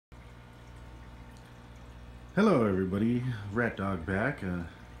Hello everybody, Rat Dog back.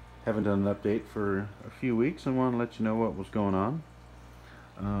 Haven't done an update for a few weeks and want to let you know what was going on.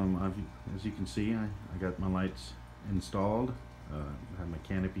 As you can see, I got my lights installed. I have my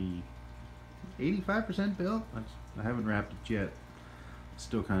canopy 85% built. I haven't wrapped it yet.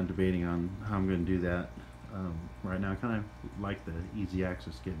 Still kind of debating on how I'm going to do that. Right now I kind of like the easy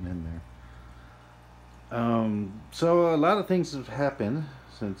access getting in there. So a lot of things have happened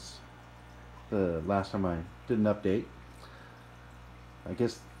since the last time I did an update. I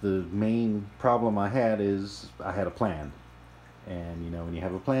guess the main problem I had is I had a plan. And when you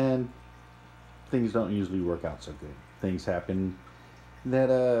have a plan, things don't usually work out so good. Things happen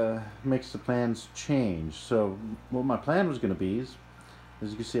that makes the plans change. So what my plan was going to be is,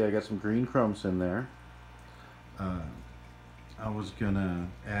 as you can see, I got some green chromes in there. I was going to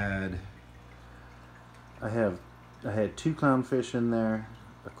add, I had two clownfish in there,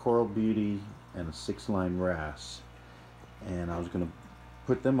 a coral beauty, and a 6-line wrasse. And I was going to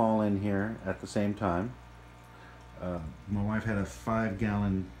put them all in here at the same time. My wife had a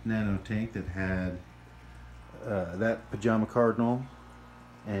 5-gallon nano tank that had that pajama cardinal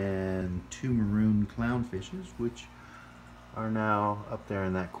and 2 maroon clownfishes, which are now up there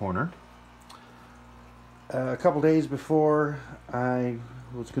in that corner. A couple days before I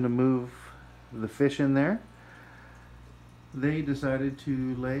was going to move the fish in there, they decided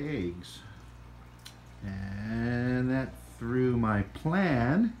to lay eggs. And that threw my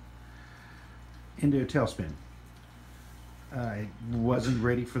plan into a tailspin. I wasn't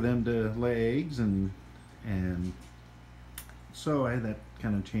ready for them to lay eggs, and so I had that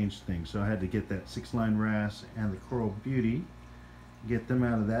kind of changed things. So I had to get that 6-line wrasse and the coral beauty, get them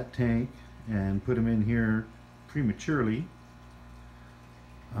out of that tank and put them in here prematurely.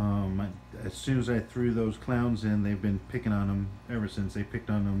 As soon as I threw those clowns in, they've been picking on them ever since. They picked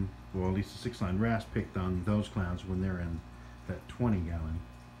on them, well, at least the 6-line wrasse picked on those clowns when they're in that 20-gallon.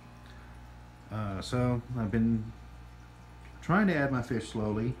 So I've been trying to add my fish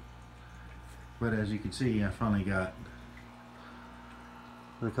slowly, but as you can see, I finally got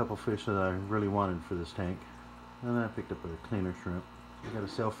a couple fish that I really wanted for this tank. And I picked up a cleaner shrimp. I got a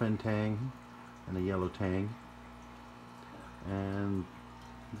sailfin tang and a yellow tang, and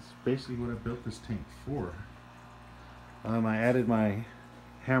this is basically what I built this tank for. I added my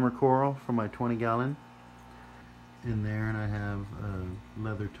hammer coral for my 20-gallon in there, and I have a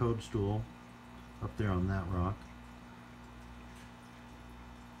leather toadstool up there on that rock.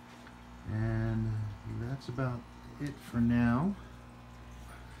 And that's about it for now.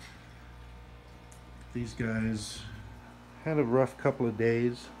 These guys had a rough couple of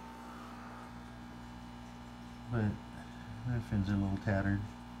days, but their fins are a little tattered.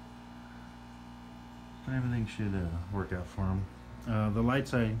 But everything should work out for them. The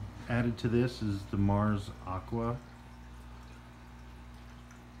lights I added to this is the Mars Aqua.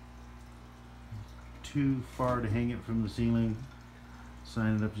 Too far to hang it from the ceiling, so I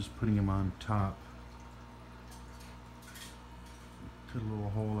ended up just putting them on top. Put a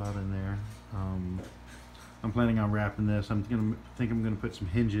little hole out in there. I'm planning on wrapping this. I'm gonna put some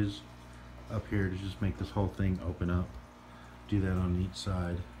hinges up here to just make this whole thing open up. Do that on each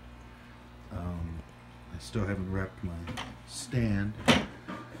side. I still haven't wrapped my stand. I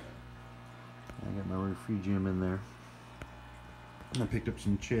got my refugium in there. I picked up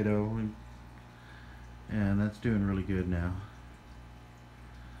some Cheeto, and that's doing really good now.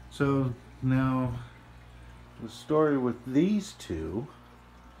 So now the story with these two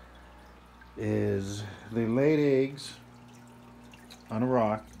is they laid eggs on a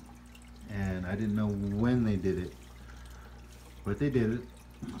rock, and I didn't know when they did it, but they did it.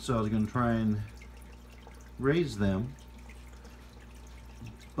 So I was going to try and raise them,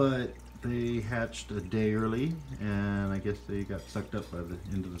 but they hatched a day early, and I guess they got sucked up by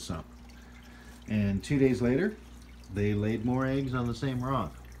into the sump. And 2 days later, they laid more eggs on the same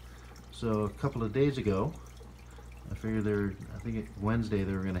rock. So a couple of days ago, I figured I think Wednesday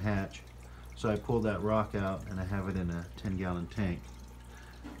they were going to hatch. So I pulled that rock out, and I have it in a 10-gallon tank.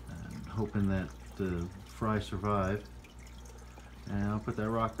 I'm hoping that the fry survive. And I'll put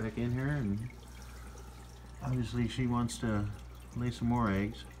that rock back in here, and obviously she wants to lay some more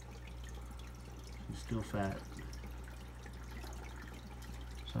eggs. She's still fat.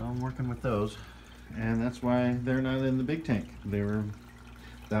 So I'm working with those. And that's why they're not in the big tank.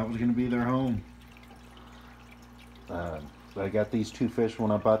 That was going to be their home. I got these two fish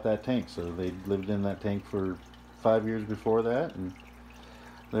when I bought that tank, so they lived in that tank for 5 years before that, and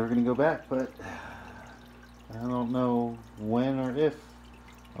they were going to go back, but I don't know when or if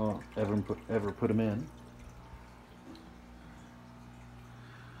I'll ever put them in.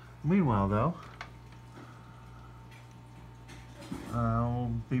 Meanwhile, though,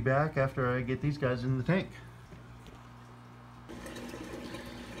 I'll be back after I get these guys in the tank.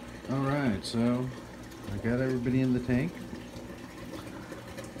 Alright, so I got everybody in the tank.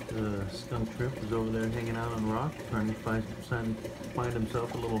 The skunk shrimp is over there hanging out on a rock, trying to find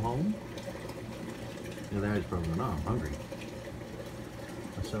himself a little home. The other guy's probably going, oh, I'm hungry.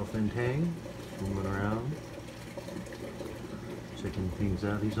 A sailfin tang, swimming around, checking things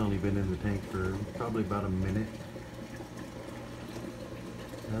out. He's only been in the tank for probably about a minute.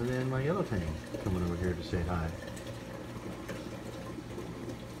 And then my yellow tang coming over here to say hi.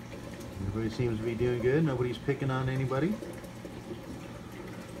 Everybody seems to be doing good. Nobody's picking on anybody.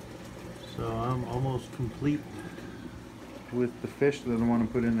 So I'm almost complete with the fish that I want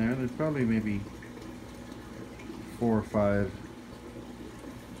to put in there. There's probably maybe 4 or 5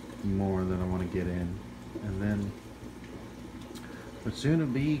 more that I want to get in. And then, but soon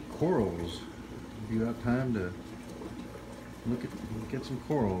it'll be corals. If you have time to get some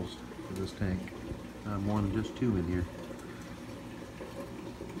corals for this tank. I'm wanting just 2 in here.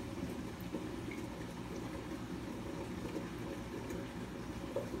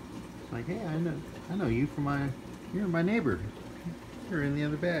 Like, hey, I know you from you're my neighbor. You're in the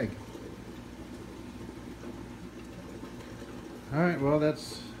other bag. Alright, well,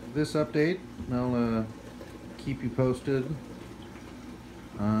 that's this update. I'll keep you posted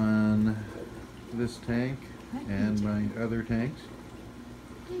on this tank and my other tanks.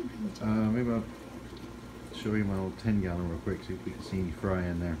 Maybe I'll show you my little 10-gallon real quick, see if we can see any fry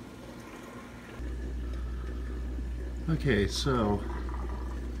in there. Okay, so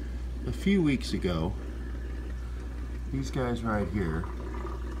a few weeks ago, these guys right here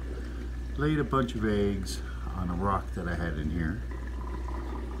laid a bunch of eggs on a rock that I had in here,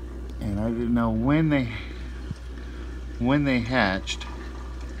 and I didn't know when they hatched,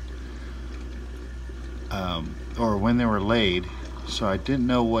 or when they were laid, so I didn't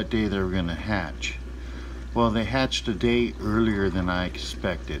know what day they were going to hatch. Well, they hatched a day earlier than I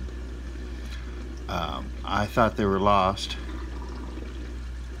expected. I thought they were lost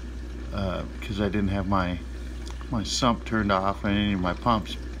because I didn't have my sump turned off and any of my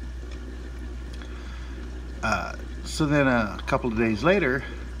pumps. So then a couple of days later,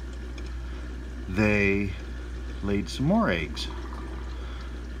 they laid some more eggs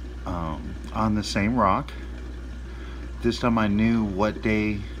on the same rock. This time I knew what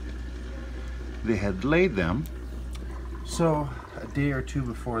day they had laid them. So a day or 2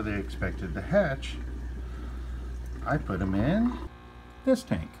 before they expected to hatch, I put them in this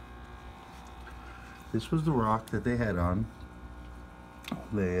tank. This was the rock that they had on.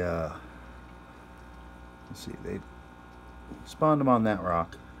 They let's see, they spawned them on that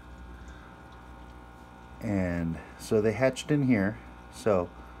rock, and so they hatched in here. So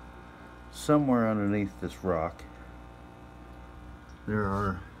somewhere underneath this rock there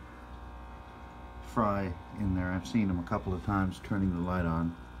are fry in there. I've seen them a couple of times turning the light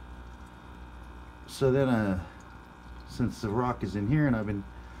on. So then since the rock is in here and I've been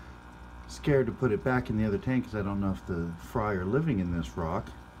scared to put it back in the other tank because I don't know if the fry are living in this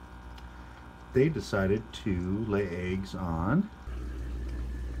rock, they decided to lay eggs on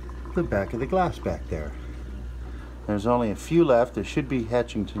the back of the glass back there. There's only a few left. They should be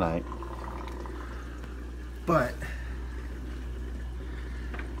hatching tonight, but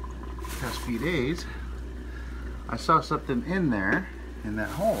the past few days I saw something in there in that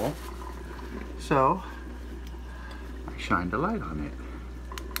hole, so I shined a light on it.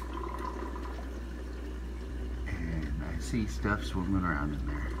 See stuff swimming around in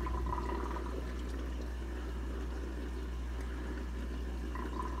there.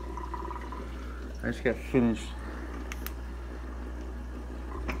 I just got finished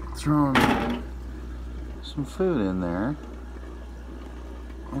throwing some food in there,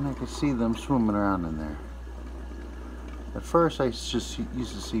 and I could see them swimming around in there. At first I just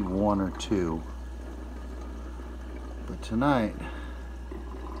used to see 1 or 2, but tonight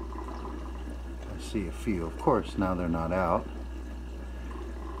see a few. Of course, now they're not out,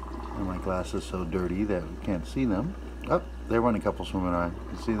 and my glass is so dirty that we can't see them. Oh, there went a couple swimming around.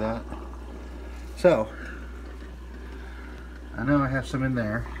 You see that? So I know I have some in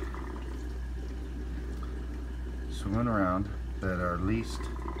there swimming around that are at least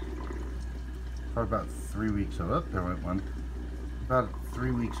probably about 3 weeks old. Oh, there went one. About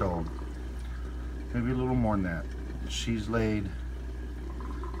 3 weeks old. Maybe a little more than that. She's laid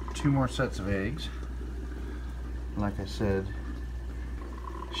 2 more sets of eggs. Like I said,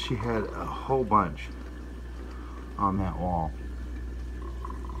 she had a whole bunch on that wall,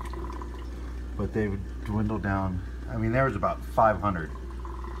 but they would dwindle down. I mean, there was about 500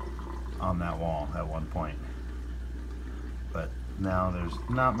 on that wall at one point, but now there's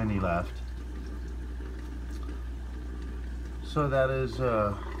not many left. So that is,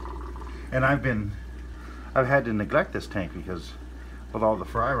 and I've had to neglect this tank because with all the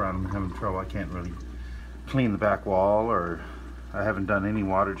fry run, I'm having trouble. I can't really clean the back wall, or I haven't done any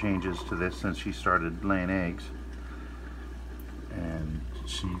water changes to this since she started laying eggs. And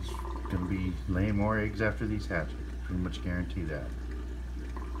she's going to be laying more eggs after these hatch. I can pretty much guarantee that.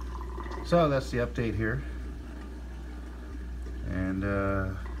 So that's the update here. And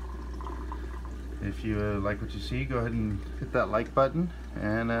if you like what you see, go ahead and hit that like button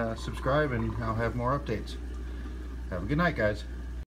and subscribe, and I'll have more updates. Have a good night, guys.